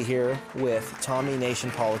Powski here with Tommy Nation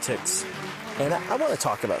Politics. And I want to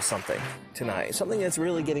talk about something tonight, something that's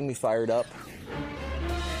really getting me fired up.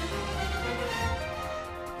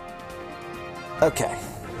 Okay.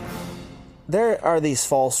 There are these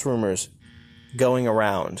false rumors going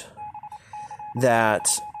around that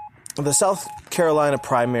the South Carolina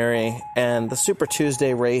primary and the Super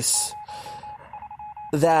Tuesday race,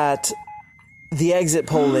 that the exit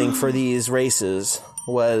polling for these races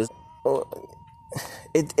was,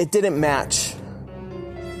 it didn't match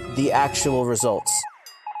the actual results.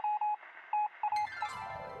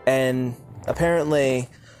 And apparently,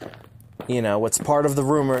 what's part of the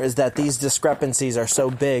rumor is that these discrepancies are so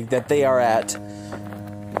big that they are at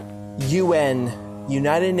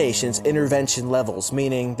United Nations intervention levels,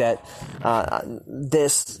 meaning that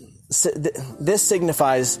this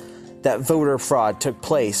signifies that voter fraud took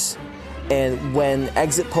place. And when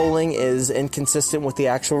exit polling is inconsistent with the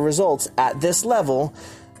actual results, at this level,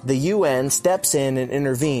 the UN steps in and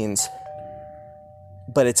intervenes.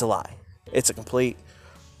 But it's a lie. It's a complete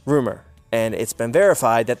rumor. And it's been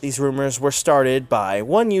verified that these rumors were started by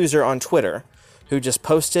one user on Twitter who just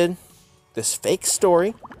posted this fake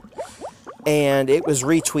story. And it was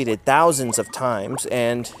retweeted thousands of times.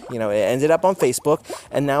 And, it ended up on Facebook.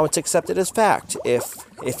 And now it's accepted as fact.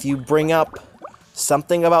 If you bring up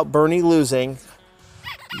something about Bernie losing,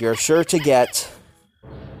 you're sure to get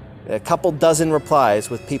a couple dozen replies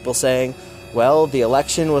with people saying, well, the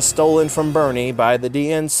election was stolen from Bernie by the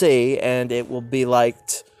DNC, and it will be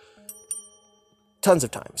liked tons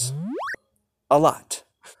of times. A lot.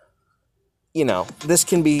 This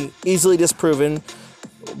can be easily disproven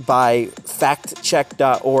by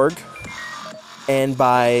factcheck.org and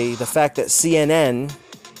by the fact that CNN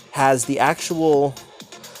has the actual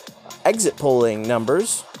exit polling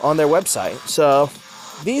numbers on their website. So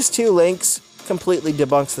these two links completely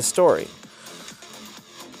debunks the story.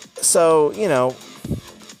 So, you know,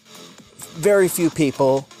 very few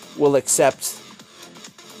people will accept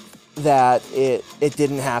that it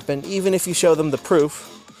didn't happen, even if you show them the proof.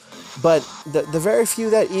 But the very few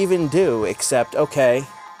that even do accept, okay,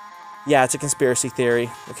 yeah, it's a conspiracy theory,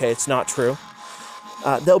 okay, it's not true,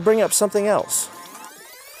 they'll bring up something else.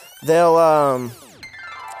 They'll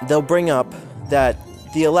bring up that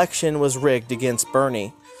the election was rigged against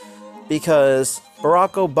Bernie because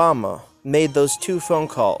Barack Obama made those 2 phone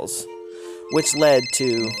calls, which led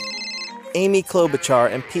to Amy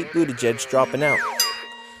Klobuchar and Pete Buttigieg dropping out.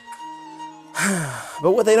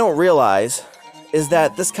 But what they don't realize is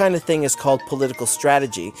that this kind of thing is called political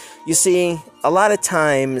strategy. You see, a lot of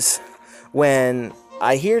times when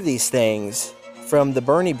I hear these things from the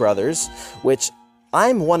Bernie brothers, which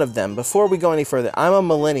I'm one of them, before we go any further, I'm a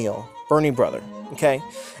millennial Bernie brother, okay?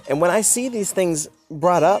 And when I see these things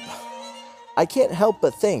brought up, I can't help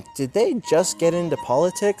but think, did they just get into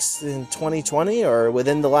politics in 2020 or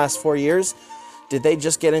within the last 4 years? Did they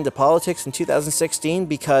just get into politics in 2016?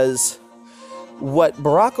 Because what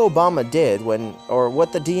Barack Obama did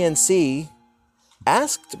what the DNC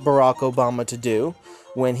asked Barack Obama to do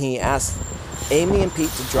when he asked Amy and Pete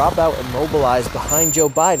to drop out and mobilize behind Joe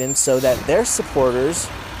Biden so that their supporters,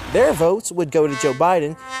 their votes would go to Joe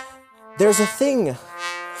Biden, there's a thing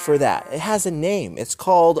for that. It has a name. It's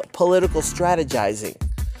called political strategizing.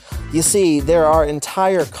 You see, there are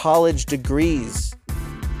entire college degrees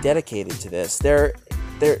dedicated to this. There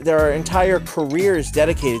are entire careers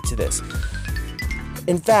dedicated to this.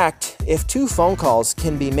 In fact, if 2 phone calls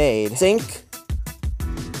can be made, sync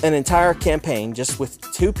an entire campaign just with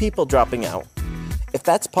 2 people dropping out, if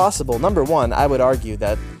that's possible, number one, I would argue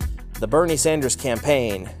that the Bernie Sanders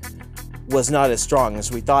campaign was not as strong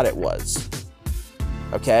as we thought it was.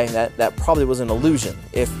 Okay, that probably was an illusion.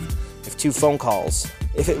 If 2 phone calls,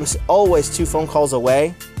 if it was always 2 phone calls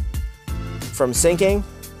away from syncing,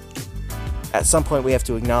 at some point we have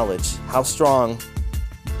to acknowledge how strong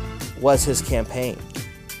was his campaign.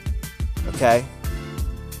 Okay?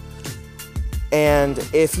 And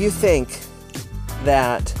if you think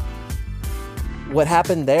that what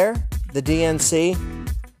happened there, the DNC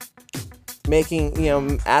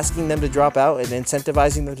asking them to drop out and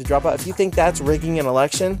incentivizing them to drop out, if you think that's rigging an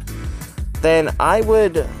election, then I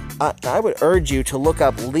would urge you to look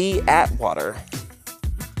up Lee Atwater.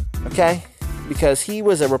 Okay? Because he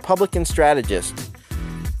was a Republican strategist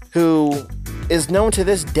who is known to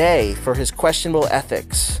this day for his questionable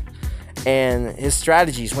ethics and his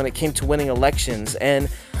strategies when it came to winning elections. And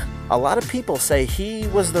a lot of people say he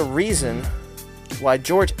was the reason why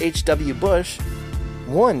George H.W. Bush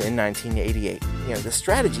won in 1988. You know, the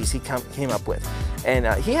strategies he came up with. And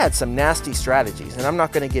he had some nasty strategies, and I'm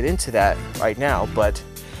not going to get into that right now, but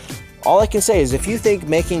all I can say is if you think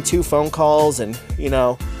making 2 phone calls and,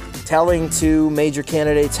 telling 2 major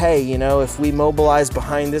candidates, hey, if we mobilize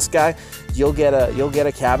behind this guy, you'll get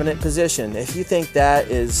a cabinet position. If you think that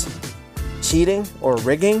is cheating or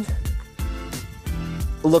rigging,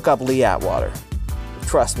 look up Lee Atwater.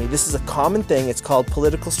 Trust me, this is a common thing. It's called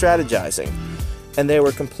political strategizing. And they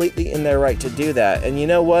were completely in their right to do that. And you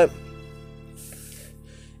know what?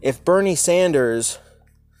 If Bernie Sanders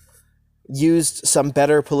used some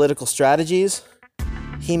better political strategies,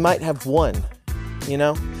 he might have won.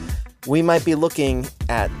 We might be looking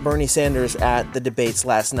at Bernie Sanders at the debates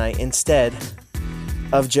last night instead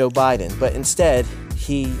of Joe Biden. But instead,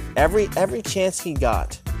 he every chance he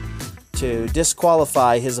got to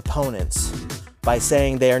disqualify his opponents by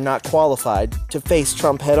saying they are not qualified to face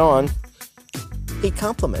Trump head on, he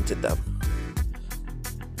complimented them.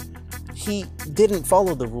 He didn't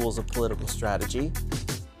follow the rules of political strategy.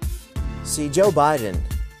 See, Joe Biden,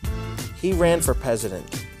 he ran for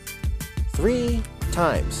president 3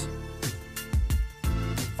 times.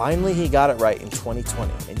 Finally, he got it right in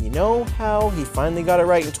 2020. And you know how he finally got it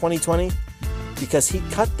right in 2020? Because he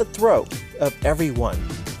cut the throat of everyone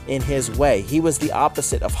in his way. He was the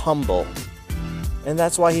opposite of humble. And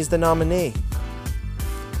that's why he's the nominee.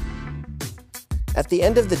 At the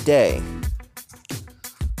end of the day,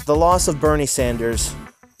 the loss of Bernie Sanders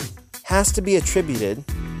has to be attributed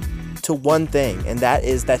to one thing, and that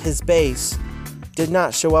is that his base did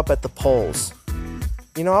not show up at the polls.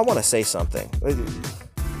 I want to say something.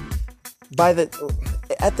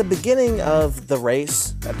 At the beginning of the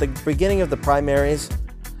race, at the beginning of the primaries,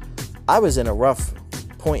 I was in a rough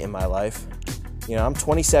point in my life. I'm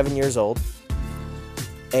 27 years old,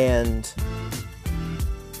 And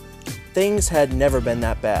things had never been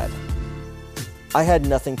that bad. I had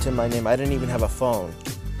nothing to my name. I didn't even have a phone.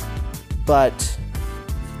 But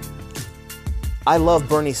I love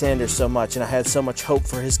Bernie Sanders so much, and I had so much hope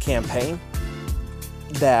for his campaign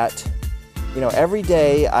that, every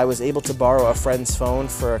day I was able to borrow a friend's phone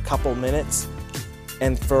for a couple minutes,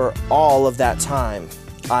 and for all of that time,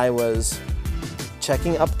 I was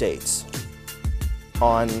checking updates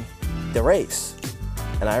on the race.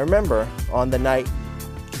 And I remember on the night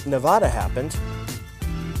Nevada happened,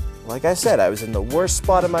 like I said, I was in the worst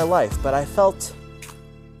spot of my life, but I felt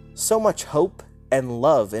so much hope and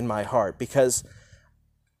love in my heart, because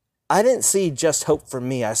I didn't see just hope for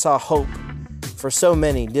me. I saw hope for so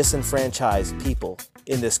many disenfranchised people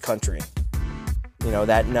in this country.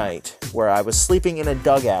 That night where I was sleeping in a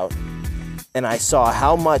dugout and I saw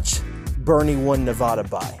how much Bernie won Nevada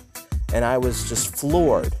by. And I was just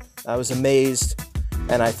floored. I was amazed,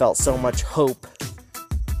 and I felt so much hope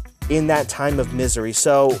in that time of misery.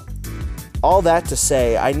 So all that to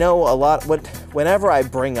say, I know a lot, whenever I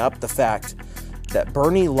bring up the fact that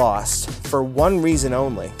Bernie lost for one reason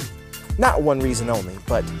only, not one reason only,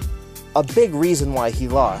 but a big reason why he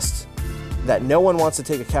lost that no one wants to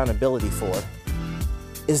take accountability for,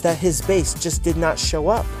 is that his base just did not show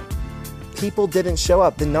up. People didn't show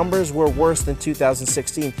up. The numbers were worse than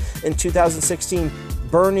 2016. In 2016,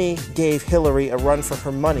 Bernie gave Hillary a run for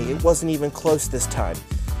her money. It wasn't even close this time,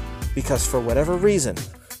 because for whatever reason,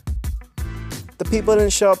 the people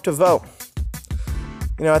didn't show up to vote.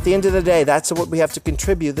 At the end of the day, that's what we have to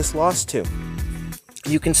contribute this loss to.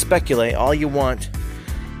 You can speculate all you want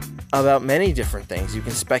about many different things. You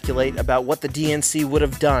can speculate about what the DNC would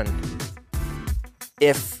have done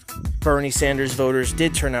if Bernie Sanders voters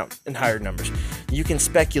did turn out in higher numbers. You can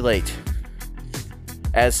speculate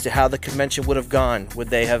as to how the convention would have gone. Would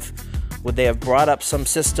they have brought up some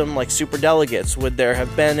system like superdelegates? Would there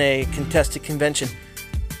have been a contested convention?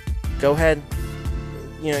 Go ahead.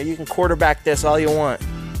 You can quarterback this all you want.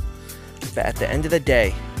 But at the end of the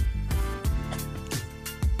day,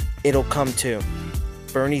 it'll come to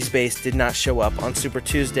Bernie's base did not show up on Super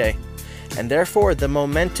Tuesday. And therefore, the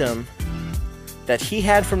momentum that he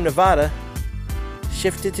had from Nevada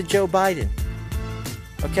shifted to Joe Biden.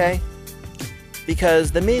 Okay?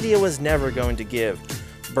 Because the media was never going to give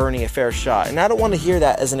Bernie a fair shot. And I don't want to hear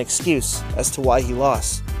that as an excuse as to why he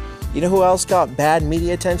lost. You know who else got bad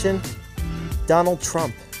media attention? Donald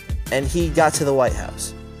Trump. And he got to the White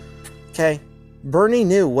House. Okay? Bernie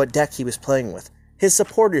knew what deck he was playing with. His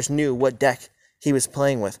supporters knew what deck he was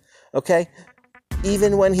playing with. Okay?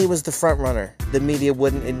 Even when he was the front runner, the media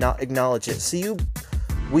wouldn't acknowledge it. So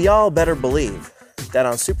we all better believe that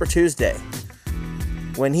on Super Tuesday,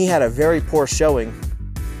 when he had a very poor showing,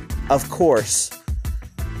 of course,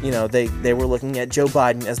 they were looking at Joe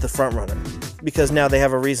Biden as the front runner, because now they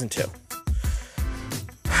have a reason to.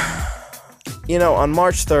 On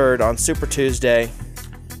March 3rd, on Super Tuesday,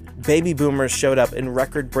 baby boomers showed up in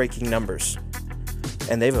record-breaking numbers,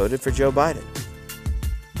 and they voted for Joe Biden.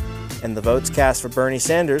 And the votes cast for Bernie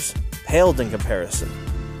Sanders paled in comparison.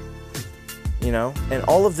 And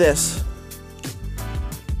all of this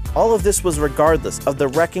was regardless of the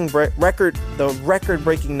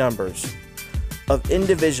record-breaking numbers of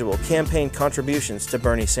individual campaign contributions to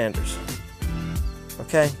Bernie Sanders.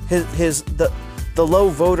 Okay? The low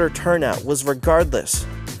voter turnout was regardless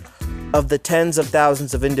of the tens of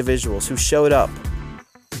thousands of individuals who showed up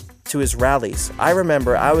to his rallies. I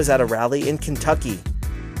remember I was at a rally in Kentucky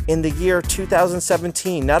in the year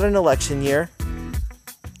 2017, not an election year,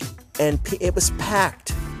 and it was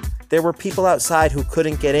packed. There were people outside who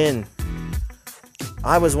couldn't get in.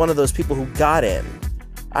 I was one of those people who got in.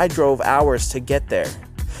 I drove hours to get there.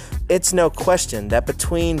 It's no question that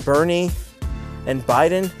between Bernie and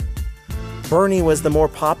Biden, Bernie was the more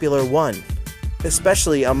popular one,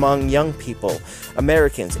 especially among young people,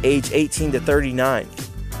 Americans aged 18 to 39.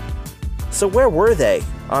 So where were they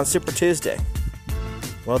on Super Tuesday?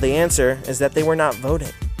 Well, the answer is that they were not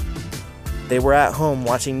voting. They were at home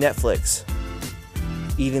watching Netflix,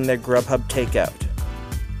 eating their Grubhub takeout,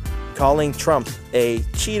 calling Trump a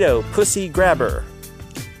Cheeto pussy grabber,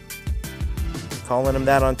 calling him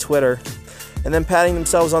that on Twitter, and then patting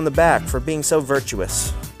themselves on the back for being so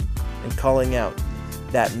virtuous, and calling out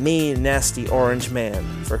that mean, nasty orange man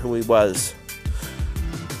for who he was.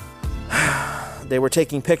 They were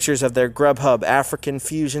taking pictures of their Grubhub African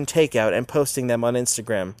fusion takeout and posting them on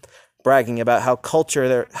Instagram, bragging about how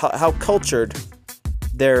cultured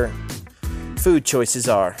their food choices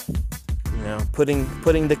are. Putting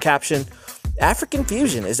the caption, "African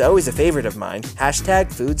fusion is always a favorite of mine. #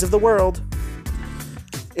 foods of the world."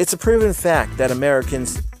 It's a proven fact that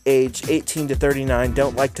Americans age 18 to 39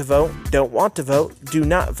 don't like to vote, don't want to vote, do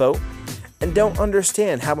not vote, and don't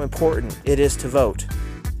understand how important it is to vote.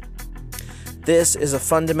 This is a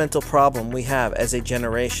fundamental problem we have as a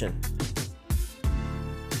generation.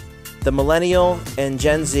 The Millennial and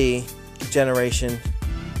Gen Z generation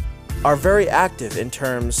are very active in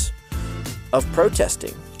terms of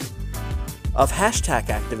protesting, of hashtag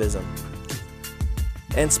activism,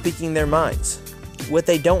 and speaking their minds. What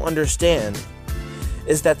they don't understand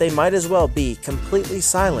is that they might as well be completely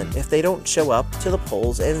silent if they don't show up to the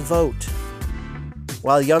polls and vote.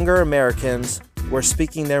 While younger Americans were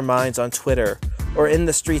speaking their minds on Twitter or in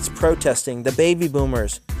the streets protesting, the baby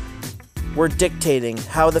boomers were dictating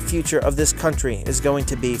how the future of this country is going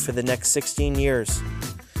to be for the next 16 years.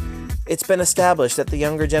 It's been established that the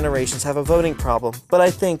younger generations have a voting problem, but I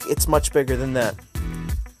think it's much bigger than that.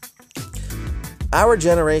 Our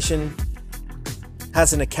generation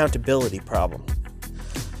has an accountability problem.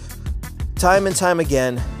 Time and time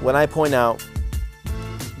again, when I point out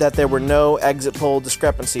that there were no exit poll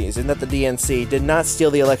discrepancies and that the DNC did not steal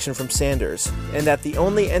the election from Sanders, and that the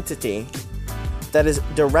only entity that is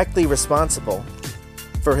directly responsible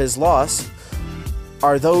for his loss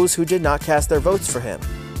are those who did not cast their votes for him.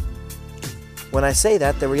 When I say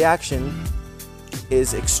that, the reaction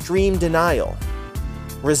is extreme denial,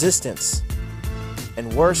 resistance,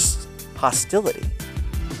 and worse, hostility.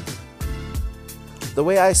 The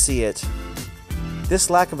way I see it, this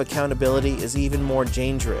lack of accountability is even more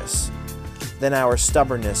dangerous than our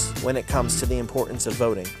stubbornness when it comes to the importance of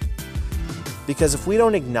voting. Because if we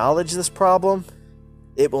don't acknowledge this problem,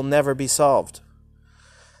 it will never be solved.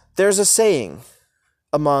 There's a saying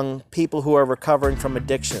among people who are recovering from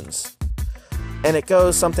addictions, and it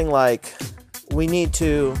goes something like, we need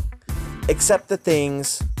to accept the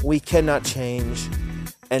things we cannot change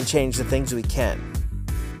and change the things we can.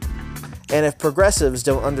 And if progressives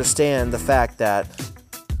don't understand the fact that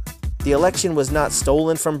the election was not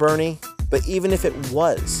stolen from Bernie, but even if it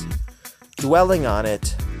was, dwelling on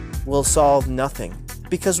it will solve nothing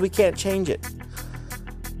because we can't change it.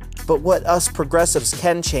 But what us progressives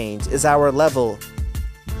can change is our level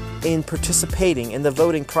in participating in the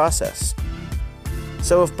voting process.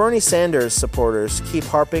 So if Bernie Sanders supporters keep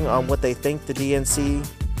harping on what they think the DNC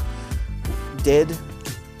did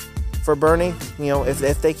for Bernie,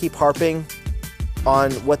 if they keep harping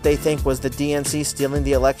on what they think was the DNC stealing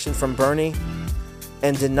the election from Bernie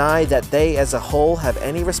and deny that they as a whole have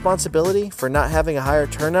any responsibility for not having a higher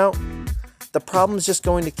turnout, the problem is just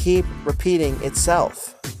going to keep repeating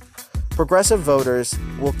itself. Progressive voters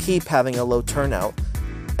will keep having a low turnout,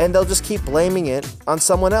 and they'll just keep blaming it on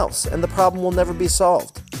someone else, and the problem will never be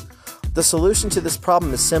solved. The solution to this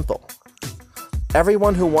problem is simple.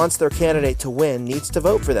 Everyone who wants their candidate to win needs to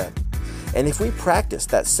vote for them. And if we practice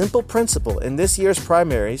that simple principle in this year's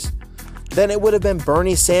primaries, then it would have been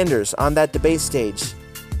Bernie Sanders on that debate stage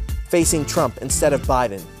facing Trump instead of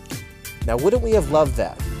Biden. Now, wouldn't we have loved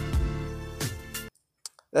that?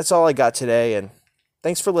 That's all I got today, and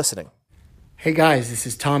thanks for listening. Hey guys, this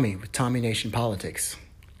is Tommy with Tommy Nation Politics.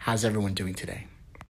 How's everyone doing today?